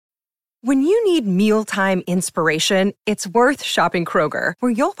When you need mealtime inspiration, it's worth shopping Kroger,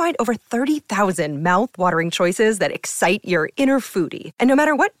 where you'll find over 30,000 mouth-watering choices that excite your inner foodie. And no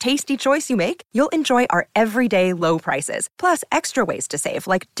matter what tasty choice you make, you'll enjoy our everyday low prices, plus extra ways to save,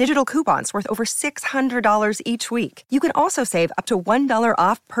 like digital coupons worth over $600 each week. You can also save up to $1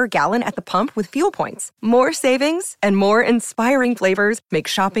 off per gallon at the pump with fuel points. More savings and more inspiring flavors make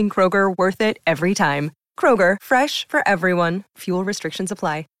shopping Kroger worth it every time. Kroger, fresh for everyone. Fuel restrictions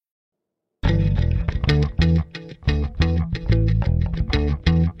apply.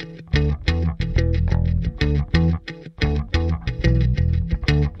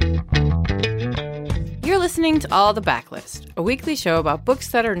 You're listening to All the Backlist, a weekly show about books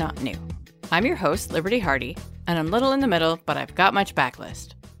that are not new. I'm your host, Liberty Hardy, and I'm little in the middle, but I've got much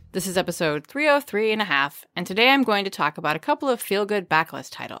backlist. This is episode 303 and a half, and today I'm going to talk about a couple of feel-good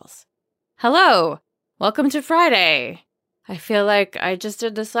backlist titles. Hello! Welcome to Friday! I feel like I just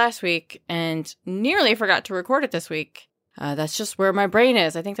did this last week and nearly forgot to record it this week. That's just where my brain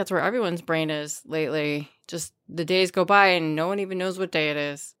is. I think that's where everyone's brain is lately. Just the days go by and no one even knows what day it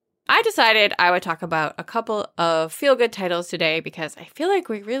is. I decided I would talk about a couple of feel-good titles today because I feel like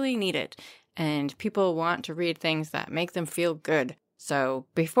we really need it, and people want to read things that make them feel good. So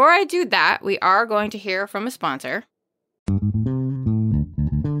before I do that, we are going to hear from a sponsor.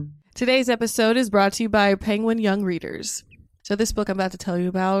 Today's episode is brought to you by Penguin Young Readers. So this book I'm about to tell you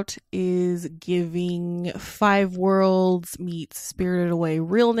about is giving Five Worlds meets Spirited Away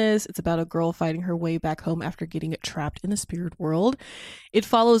realness. It's about a girl fighting her way back home after getting trapped in the spirit world. It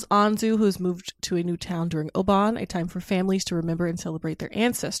follows Anzu, who has moved to a new town during Oban, a time for families to remember and celebrate their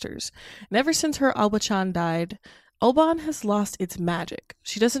ancestors. And ever since her Aoba-chan died, Oban has lost its magic.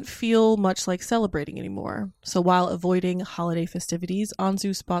 She doesn't feel much like celebrating anymore. So while avoiding holiday festivities,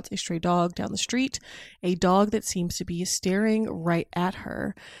 Anzu spots a stray dog down the street, a dog that seems to be staring right at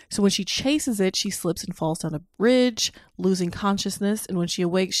her. So when she chases it, she slips and falls down a bridge, losing consciousness, and when she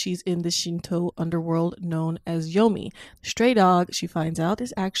awakes, she's in the Shinto underworld known as Yomi. The stray dog, she finds out,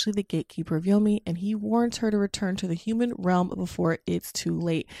 is actually the gatekeeper of Yomi, and he warns her to return to the human realm before it's too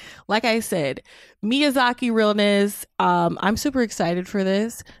late. Like I said, Miyazaki realness. I'm super excited for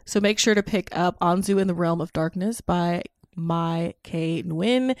this, so make sure to pick up Anzu in the Realm of Darkness by Mai K.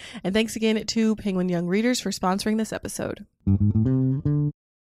 Nguyen, and thanks again to Penguin Young Readers for sponsoring this episode.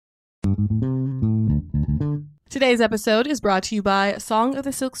 Today's episode is brought to you by Song of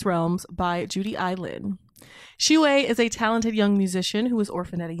the Six Realms by Judy I. Lin. Shuei is a talented young musician who was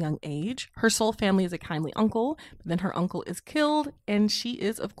orphaned at a young age. Her sole family is a kindly uncle, but then her uncle is killed, and she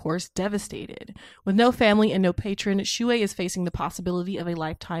is, of course, devastated. With no family and no patron, Shuei is facing the possibility of a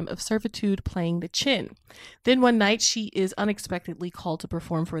lifetime of servitude playing the chin. Then one night, she is unexpectedly called to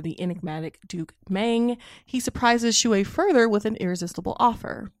perform for the enigmatic Duke Meng. He surprises Shuei further with an irresistible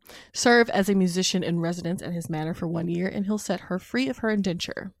offer. Serve as a musician in residence at his manor for 1 year, and he'll set her free of her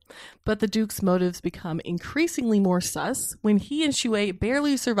indenture. But the Duke's motives become increasingly more sus when he and Shuei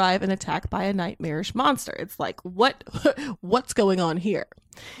barely survive an attack by a nightmarish monster. It's like, what's going on here?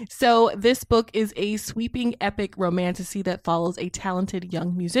 So this book is a sweeping epic romantasy that follows a talented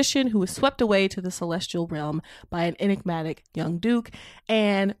young musician who is swept away to the celestial realm by an enigmatic young duke.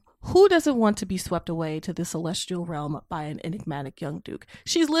 And who doesn't want to be swept away to the celestial realm by an enigmatic young duke?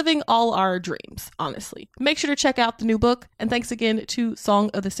 She's living all our dreams, honestly. Make sure to check out the new book. And thanks again to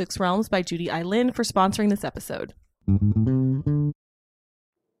Song of the Six Realms by Judy I. Lin for sponsoring this episode.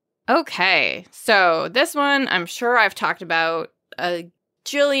 Okay, so this one I'm sure I've talked about a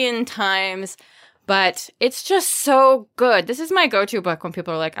jillion times, but it's just so good. This is my go-to book when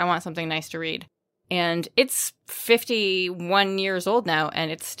people are like, I want something nice to read. And it's 51 years old now,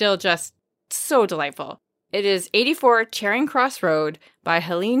 and it's still just so delightful. It is 84 Charing Cross Road by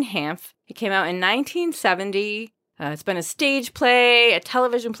Helene Hanff. It came out in 1970. It's been a stage play, a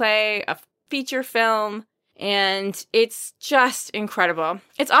television play, a feature film, and it's just incredible.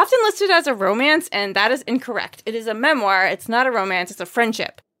 It's often listed as a romance, and that is incorrect. It is a memoir. It's not a romance. It's a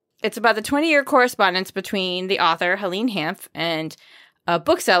friendship. It's about the 20-year correspondence between the author, Helene Hanff, and a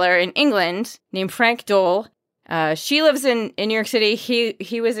bookseller in England named Frank Dole. She lives in New York City.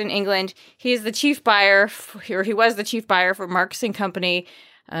 He was in England. He's the chief buyer, or he was the chief buyer for Marks and Company,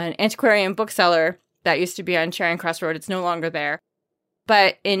 an antiquarian bookseller that used to be on Charing Cross Road. It's no longer there.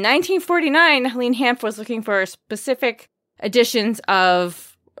 But in 1949, Helene Hanff was looking for specific editions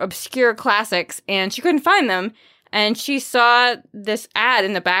of obscure classics, and she couldn't find them. And she saw this ad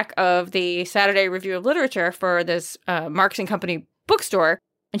in the back of the Saturday Review of Literature for this Marks and Company bookstore,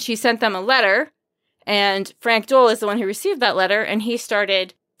 and she sent them a letter, and Frank Dole is the one who received that letter, and he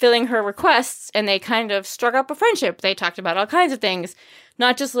started filling her requests, and they kind of struck up a friendship. They talked about all kinds of things,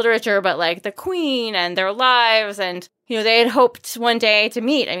 not just literature, but like the Queen and their lives. And, you know, they had hoped one day to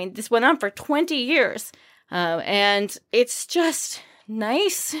meet. I mean, this went on for 20 years. And it's just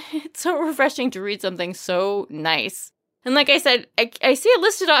nice. It's so refreshing to read something so nice. And like I said, I see it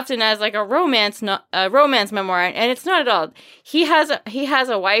listed often as like a romance memoir, and it's not at all. He has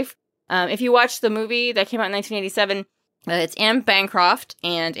a wife. If you watch the movie that came out in 1987, it's Anne Bancroft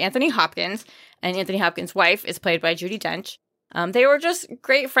and Anthony Hopkins, and Anthony Hopkins' wife is played by Judi Dench. They were just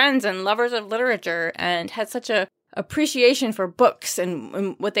great friends and lovers of literature and had such a appreciation for books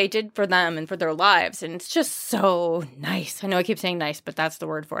and what they did for them and for their lives. And it's just so nice. I know I keep saying nice, but that's the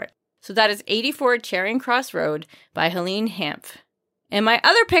word for it. So that is 84 Charing Cross Road by Helene Hanff. And my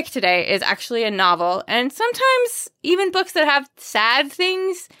other pick today is actually a novel. And sometimes even books that have sad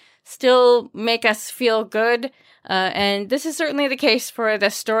things still make us feel good. And this is certainly the case for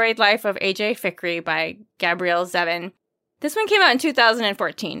The Storied Life of A.J. Fikry by Gabrielle Zevin. This one came out in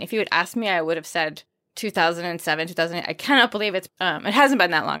 2014. If you had asked me, I would have said 2007, 2008. I cannot believe it hasn't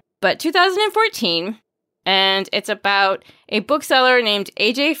been that long. But 2014, and it's about a bookseller named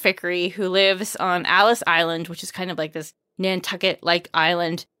A.J. Fikry who lives on Alice Island, which is kind of like this Nantucket-like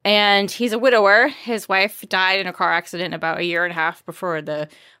island. And he's a widower. His wife died in a car accident about a year and a half before the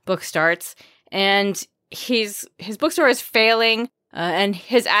book starts. And his bookstore is failing, and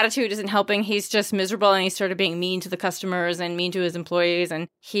his attitude isn't helping. He's just miserable, and he's sort of being mean to the customers and mean to his employees, and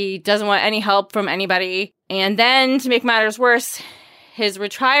he doesn't want any help from anybody. And then, to make matters worse, his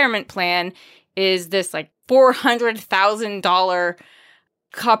retirement plan is this like $400,000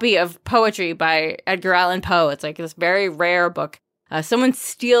 copy of poetry by Edgar Allan Poe. It's like this very rare book. Someone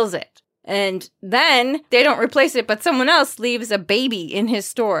steals it, and then they don't replace it, but someone else leaves a baby in his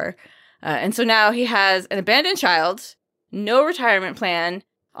store. And so now he has an abandoned child, no retirement plan,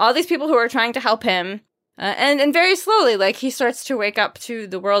 all these people who are trying to help him, and very slowly, like, he starts to wake up to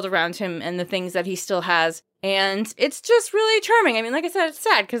the world around him and the things that he still has. And it's just really charming. I mean, like I said, it's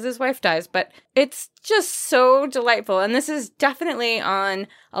sad because his wife dies, but it's just so delightful. And this is definitely on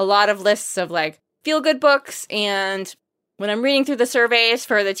a lot of lists of, like, feel-good books. And when I'm reading through the surveys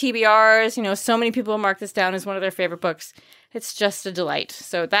for the TBRs, you know, so many people mark this down as one of their favorite books. It's just a delight.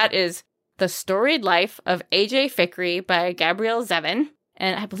 So that is The Storied Life of A.J. Fikry by Gabrielle Zevin.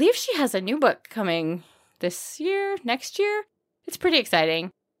 And I believe she has a new book coming this year, next year. It's pretty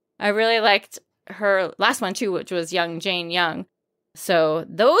exciting. I really liked her last one too, which was Young Jane Young. So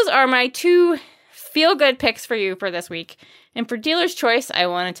those are my two feel-good picks for you for this week. And for Dealer's Choice, I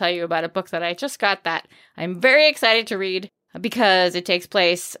want to tell you about a book that I just got that I'm very excited to read because it takes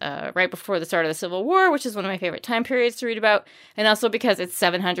place right before the start of the Civil War, which is one of my favorite time periods to read about, and also because it's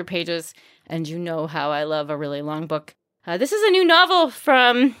 700 pages, and you know how I love a really long book. This is a new novel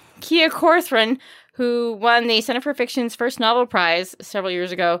from Kia Corthron, who won the Center for Fiction's first novel prize several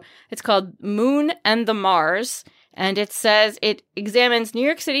years ago. It's called Moon and the Mars, and it says it examines New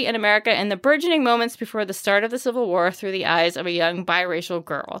York City and America in the burgeoning moments before the start of the Civil War through the eyes of a young biracial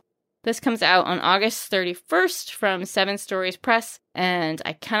girl. This comes out on August 31st from 7 Stories Press, and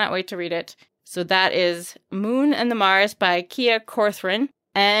I cannot wait to read it. So that is Moon and the Mars by Kia Corthron,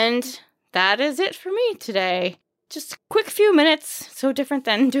 and that is it for me today. Just a quick few minutes, so different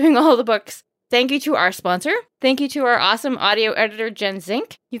than doing all the books. Thank you to our sponsor. Thank you to our awesome audio editor, Jen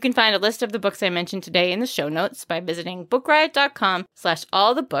Zink. You can find a list of the books I mentioned today in the show notes by visiting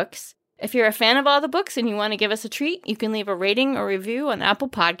bookriot.com/allthebooks. If you're a fan of all the books and you want to give us a treat, you can leave a rating or review on Apple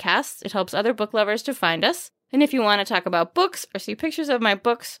Podcasts. It helps other book lovers to find us. And if you want to talk about books or see pictures of my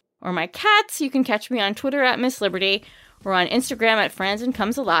books or my cats, you can catch me on Twitter at Miss Liberty or on Instagram at Franzen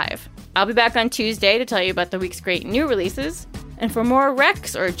Comes Alive. I'll be back on Tuesday to tell you about the week's great new releases. And for more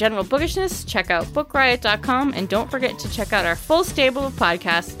recs or general bookishness, check out bookriot.com, and don't forget to check out our full stable of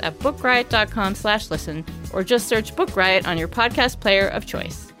podcasts at bookriot.com/listen, or just search Book Riot on your podcast player of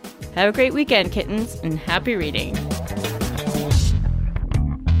choice. Have a great weekend, kittens, and happy reading.